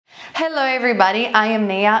Hello everybody, I am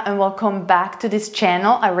Nea and welcome back to this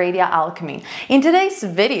channel, Aradia Alchemy. In today's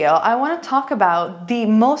video, I want to talk about the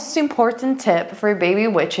most important tip for baby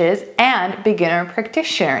witches and beginner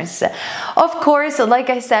practitioners. Of course, like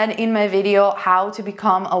I said in my video, how to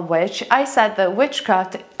become a witch, I said that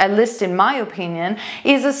witchcraft, at least in my opinion,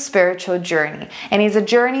 is a spiritual journey and is a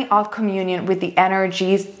journey of communion with the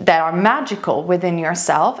energies that are magical within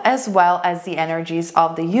yourself, as well as the energies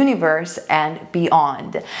of the universe and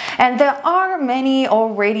beyond. And there are many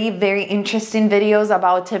already very interesting videos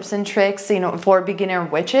about tips and tricks, for beginner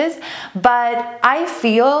witches, but I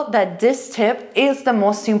feel that this tip is the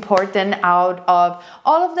most important out of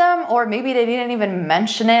all of them, or maybe they didn't even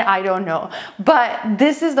mention it, I don't know. But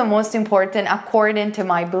this is the most important according to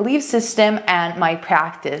my belief system and my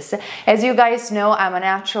practice. As you guys know, I'm a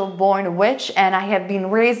natural born witch and I have been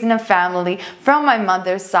raised in a family from my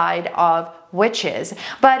mother's side of witches.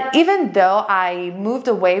 But even though I moved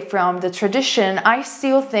away from the tradition, I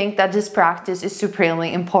still think that this practice is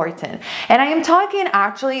supremely important. And I am talking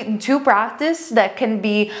actually two practices that can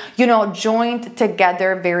be, joined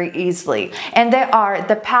together very easily. And they are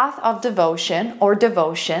the path of devotion or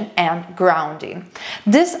devotion and grounding.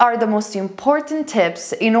 These are the most important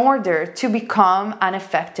tips in order to become an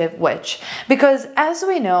effective witch. Because as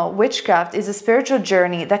we know, witchcraft is a spiritual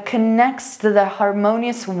journey that connects to the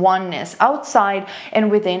harmonious oneness outside and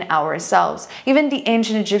within ourselves. Even the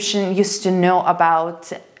ancient Egyptians used to know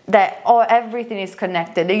about that, everything is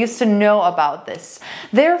connected. They used to know about this.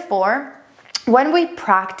 Therefore, when we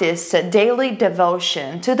practice daily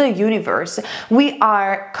devotion to the universe, we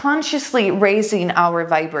are consciously raising our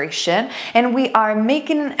vibration and we are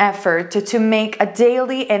making an effort to make a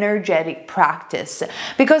daily energetic practice.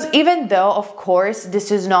 Because even though, of course,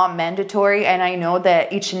 this is not mandatory, and I know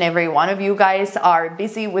that each and every one of you guys are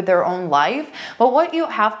busy with their own life, but what you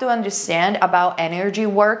have to understand about energy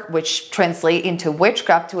work, which translates into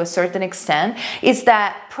witchcraft to a certain extent, is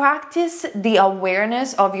that practice the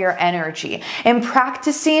awareness of your energy. And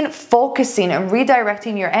practicing, focusing, and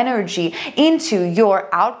redirecting your energy into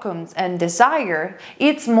your outcomes and desire,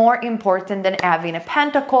 it's more important than having a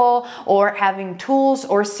pentacle or having tools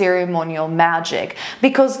or ceremonial magic.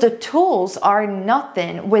 Because the tools are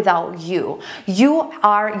nothing without you. You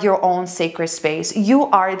are your own sacred space. You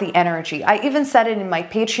are the energy. I even said it in my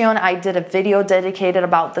Patreon. I did a video dedicated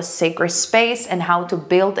about the sacred space and how to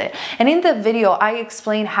build it. And in the video, I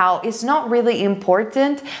explained how it's not really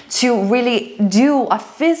important to really do a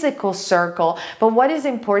physical circle, but what is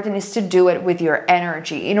important is to do it with your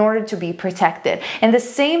energy in order to be protected. And the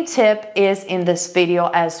same tip is in this video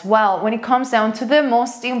as well when it comes down to the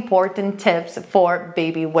most important tips for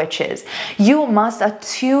baby witches. You must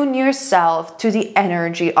attune yourself to the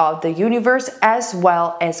energy of the universe as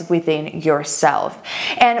well as within yourself.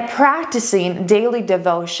 And practicing daily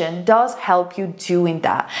devotion does help you doing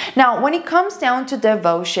that. Now, when it comes down to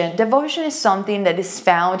devotion, devotion is something that is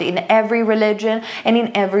found in every religion and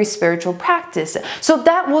in every spiritual practice. So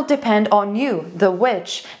that will depend on you, the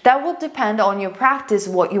witch. That will depend on your practice,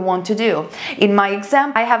 what you want to do. In my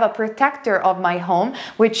example, I have a protector of my home,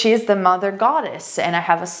 which is the mother goddess. And I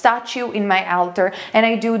have a statue in my altar and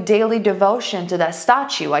I do daily devotion to that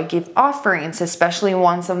statue. I give offerings, especially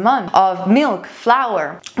once a month, of milk,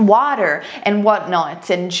 flour, water, and whatnot,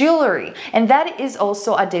 and jewelry. And that is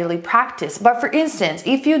also a daily practice. But for instance,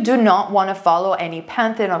 if you do not want to follow any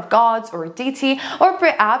pantheon of gods or deity, or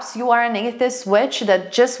perhaps you are an atheist witch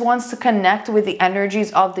that just wants to connect with the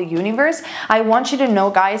energies of the universe, I want you to know,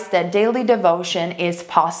 guys, that daily devotion is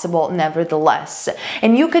possible nevertheless.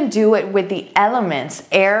 And you can do it with the elements,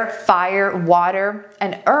 air, fire, water,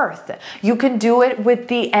 and earth. You can do it with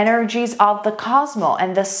the energies of the cosmos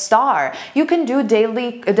and the star. You can do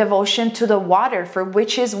daily devotion to the water for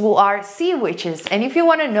witches who are sea witches. And if you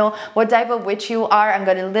want to know what type of witch you are, I'm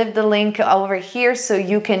going to leave the link over here so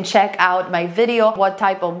you can check out my video, what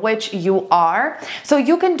type of witch you are. So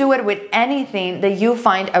you can do it with anything that you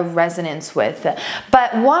find a resonance with.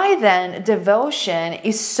 But why then devotion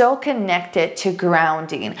is so connected to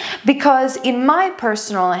grounding? Because in my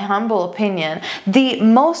personal and humble opinion, the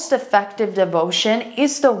most effective devotion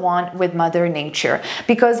is the one with Mother Nature.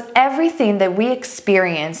 Because everything that we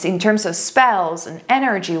experience in terms of spells and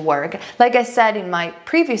energy work, like I said in my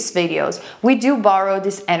previous videos, we do borrow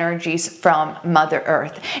these energies from Mother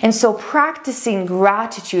Earth. And so practicing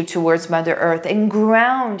gratitude towards Mother Earth and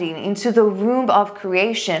grounding into the womb of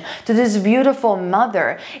creation to this beautiful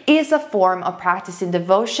mother is a form of practicing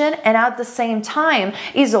devotion, and at the same time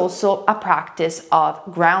is also a practice of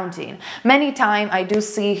grounding. Many times I do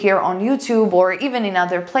see here on YouTube or even in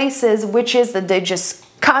other places witches that they just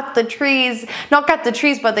cut the trees, not cut the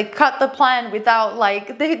trees, but they cut the plant without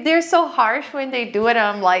like, they're so harsh when they do it. And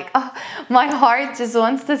I'm like, oh, my heart just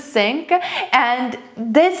wants to sink. And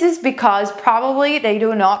this is because probably they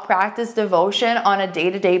do not practice devotion on a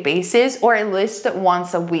day-to-day basis, or at least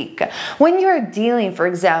once a week. When you're dealing, for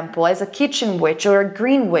example, as a kitchen witch or a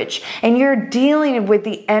green witch, and you're dealing with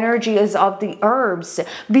the energies of the herbs,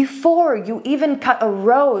 before you even cut a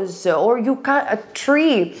rose or you cut a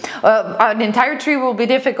tree, an entire tree will be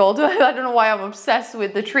difficult. I don't know why I'm obsessed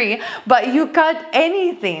with the tree, but you cut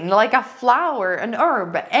anything like a flower, an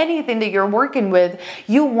herb, anything that you're working with,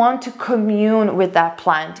 you want to commune with that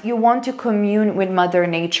plant. You want to commune with Mother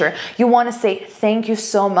Nature. You want to say, thank you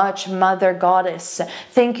so much, Mother Goddess.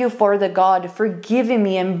 Thank you for the God for giving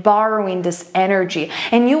me and borrowing this energy.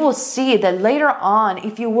 And you will see that later on,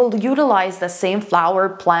 if you will utilize the same flower,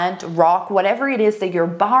 plant, rock, whatever it is that you're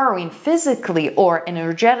borrowing physically or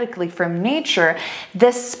energetically from nature,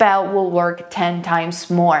 this spell will work 10 times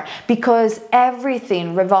more, because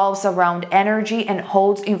everything revolves around energy and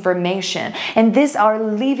holds information. And these are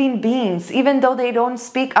living beings, even though they don't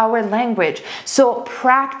speak our language. So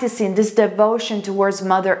practicing this devotion towards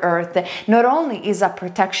Mother Earth not only is a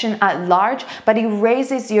protection at large, but it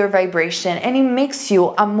raises your vibration and it makes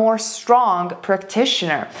you a more strong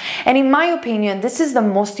practitioner. And in my opinion, this is the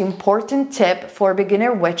most important tip for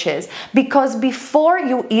beginner witches, because before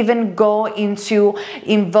you even go into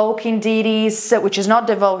invoking deities, which is not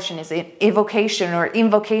devotion, is evocation or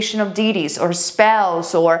invocation of deities or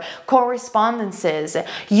spells or correspondences,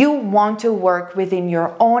 you want to work within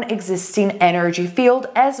your own existing energy field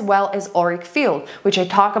as well as auric field, which I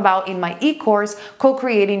talk about in my e-course,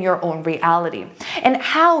 Co-Creating Your Own Reality. And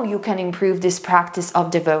how you can improve this practice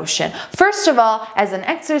of devotion. First of all, as an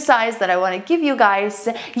exercise that I want to give you guys,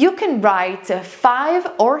 you can write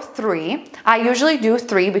 5 or 3. I usually do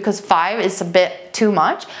 3 because 5 is a bit too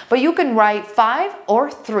much, but you can write 5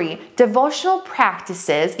 or 3 devotional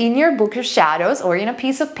practices in your book of shadows or in a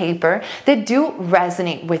piece of paper that do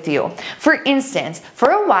resonate with you. For instance, for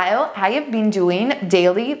a while, I have been doing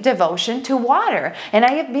daily devotion to water, and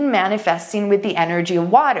I have been manifesting with the energy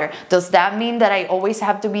of water. Does that mean that I always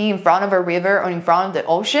have to be in front of a river or in front of the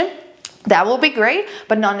ocean? That will be great,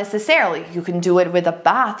 but not necessarily. You can do it with a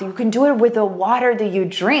bath. You can do it with the water that you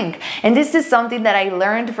drink. And this is something that I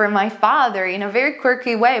learned from my father in a very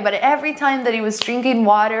quirky way. But every time that he was drinking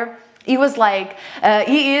water, he was like,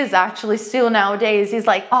 he is actually still nowadays, he's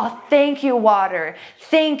like, oh, thank you, water.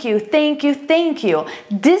 Thank you, thank you, thank you.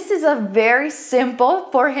 This is a very simple,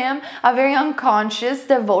 for him, a very unconscious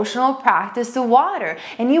devotional practice to water.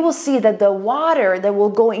 And you will see that the water that will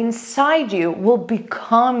go inside you will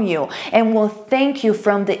become you and will thank you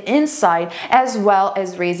from the inside, as well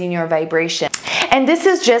as raising your vibration. And this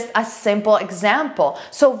is just a simple example.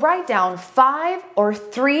 So write down 5 or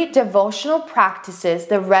 3 devotional practices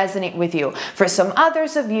that resonate with you. For some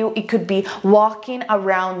others of you, it could be walking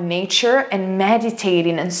around nature and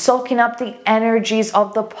meditating and soaking up the energies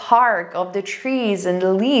of the park, of the trees and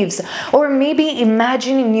the leaves. Or maybe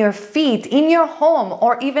imagining your feet in your home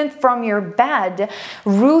or even from your bed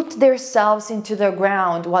root themselves into the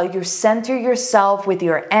ground while you center yourself with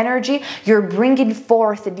your energy. You're bringing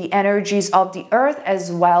forth the energies of the earth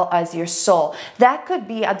as well as your soul. That could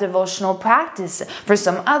be a devotional practice. For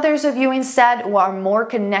some others of you instead who are more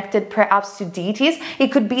connected perhaps to deities, it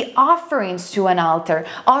could be offerings to an altar,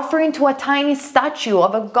 offering to a tiny statue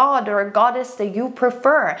of a god or a goddess that you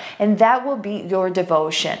prefer, and that will be your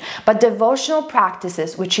devotion. But devotional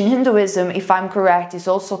practices, which in Hinduism, if I'm correct, is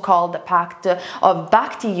also called the pact of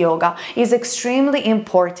Bhakti Yoga, is extremely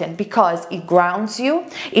important because it grounds you,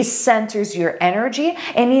 it centers your energy,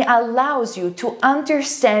 and it allows you to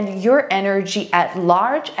understand your energy at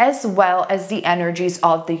large as well as the energies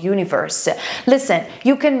of the universe. Listen,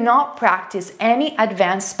 you cannot practice any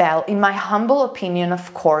advanced spell, in my humble opinion,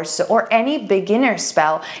 of course, or any beginner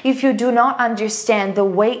spell if you do not understand the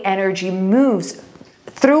way energy moves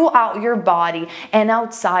throughout your body and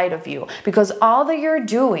outside of you, because all that you're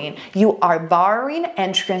doing, you are borrowing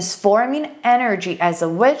and transforming energy as a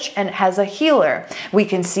witch and as a healer. We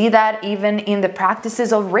can see that even in the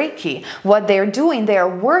practices of Reiki. What they're doing, they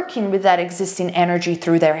are working with that existing energy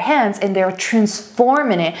through their hands, and they're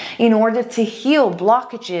transforming it in order to heal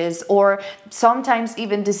blockages or sometimes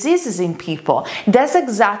even diseases in people. That's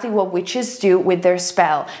exactly what witches do with their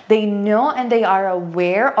spell. They know and they are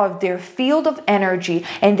aware of their field of energy,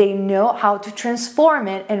 and they know how to transform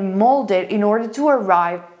it and mold it in order to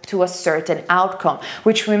arrive to a certain outcome,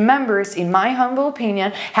 which, remembers, in my humble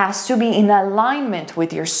opinion, has to be in alignment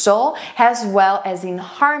with your soul as well as in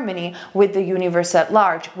harmony with the universe at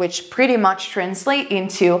large, which pretty much translate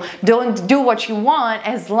into don't do what you want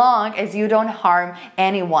as long as you don't harm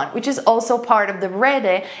anyone, which is also part of the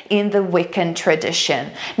Rede in the Wiccan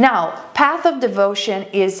tradition. Now, path of devotion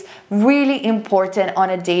is really important on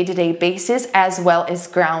a day-to-day basis as well as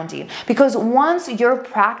grounding, because once your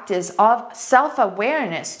practice of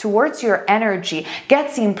self-awareness towards your energy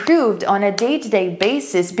gets improved on a day-to-day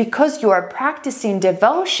basis because you are practicing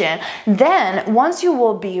devotion, then once you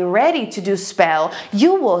will be ready to do spell,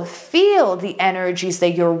 you will feel the energies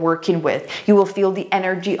that you're working with. You will feel the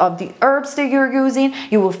energy of the herbs that you're using.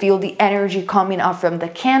 You will feel the energy coming up from the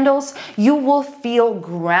candles. You will feel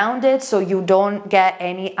grounded so you don't get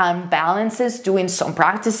any imbalances doing some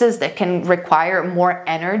practices that can require more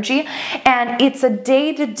energy. And it's a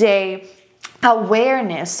day-to-day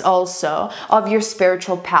awareness also of your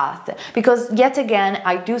spiritual path, because yet again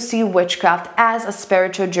I do see witchcraft as a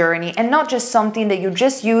spiritual journey and not just something that you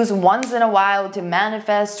just use once in a while to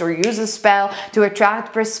manifest or use a spell to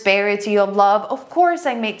attract prosperity of love. Of course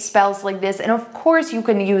I make spells like this, and of course you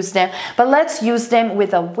can use them, but let's use them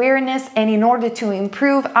with awareness and in order to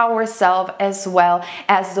improve ourselves as well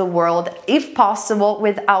as the world, if possible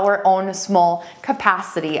with our own small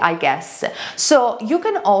capacity, I guess. So you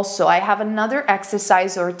can also, I have another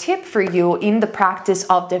exercise or tip for you in the practice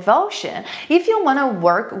of devotion. If you want to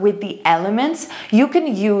work with the elements, you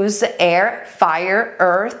can use air, fire,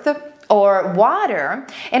 earth, or water.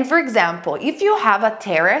 And for example, if you have a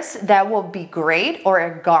terrace, that will be great, or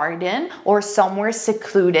a garden or somewhere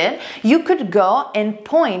secluded, you could go and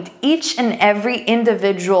point each and every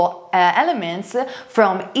individual elements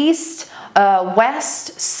from east,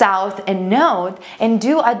 west, south, and north, and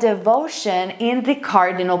do a devotion in the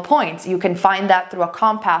cardinal points. You can find that through a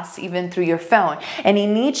compass, even through your phone. And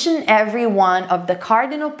in each and every one of the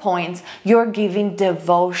cardinal points, you're giving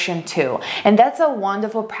devotion to. And that's a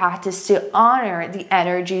wonderful practice to honor the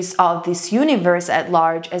energies of this universe at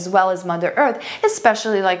large, as well as Mother Earth,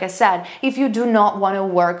 especially, like I said, if you do not want to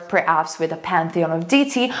work perhaps with a pantheon of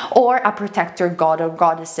deity or a protector god or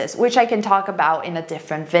goddesses, which I can talk about in a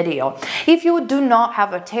different video. If you do not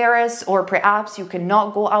have a terrace, or perhaps you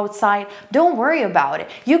cannot go outside, don't worry about it.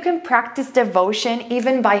 You can practice devotion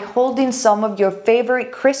even by holding some of your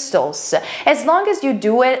favorite crystals. As long as you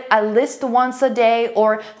do it at least once a day,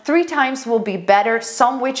 or 3 times will be better.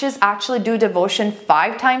 Some witches actually do devotion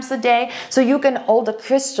 5 times a day. So you can hold a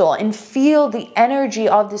crystal and feel the energy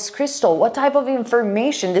of this crystal. What type of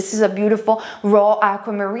information? This is a beautiful raw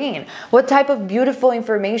aquamarine. What type of beautiful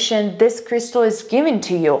information this crystal is giving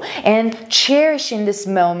to you, and cherishing this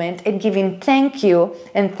moment and giving thank you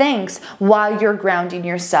and thanks while you're grounding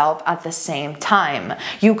yourself at the same time.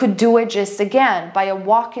 You could do it just again by a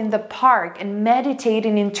walk in the park and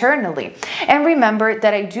meditating internally. And remember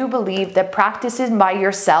that I do believe that practicing by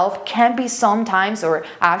yourself can be sometimes, or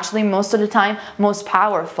actually most of the time, most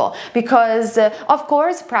powerful, because of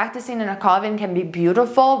course practicing in a coven can be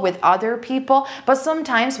beautiful with other people, but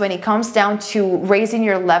sometimes when it comes down to raising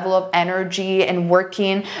your level of energy and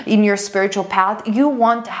working in your spiritual path, you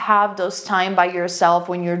want to have those time by yourself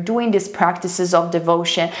when you're doing these practices of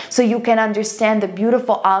devotion, so you can understand the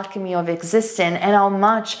beautiful alchemy of existence and how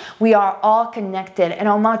much we are all connected, and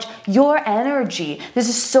how much your energy, this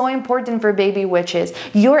is so important for baby witches,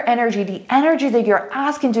 your energy, the energy that you're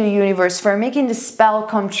asking to the universe for making the spell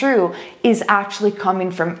come true, is actually coming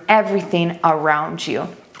from everything around you.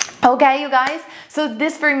 Okay, you guys, so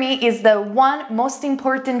this for me is the one most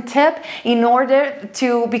important tip in order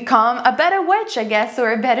to become a better witch, I guess,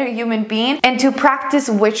 or a better human being, and to practice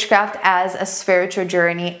witchcraft as a spiritual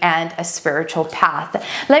journey and a spiritual path.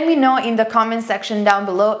 Let me know in the comment section down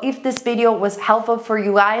below if this video was helpful for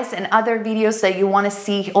you guys, and other videos that you want to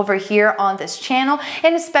see over here on this channel.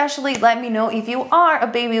 And especially let me know if you are a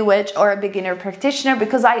baby witch or a beginner practitioner,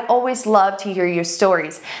 because I always love to hear your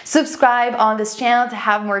stories. Subscribe on this channel to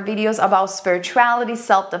have more videos about spirituality,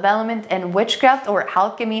 self-development, and witchcraft or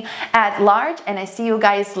alchemy at large. And I see you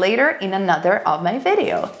guys later in another of my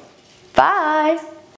videos. Bye!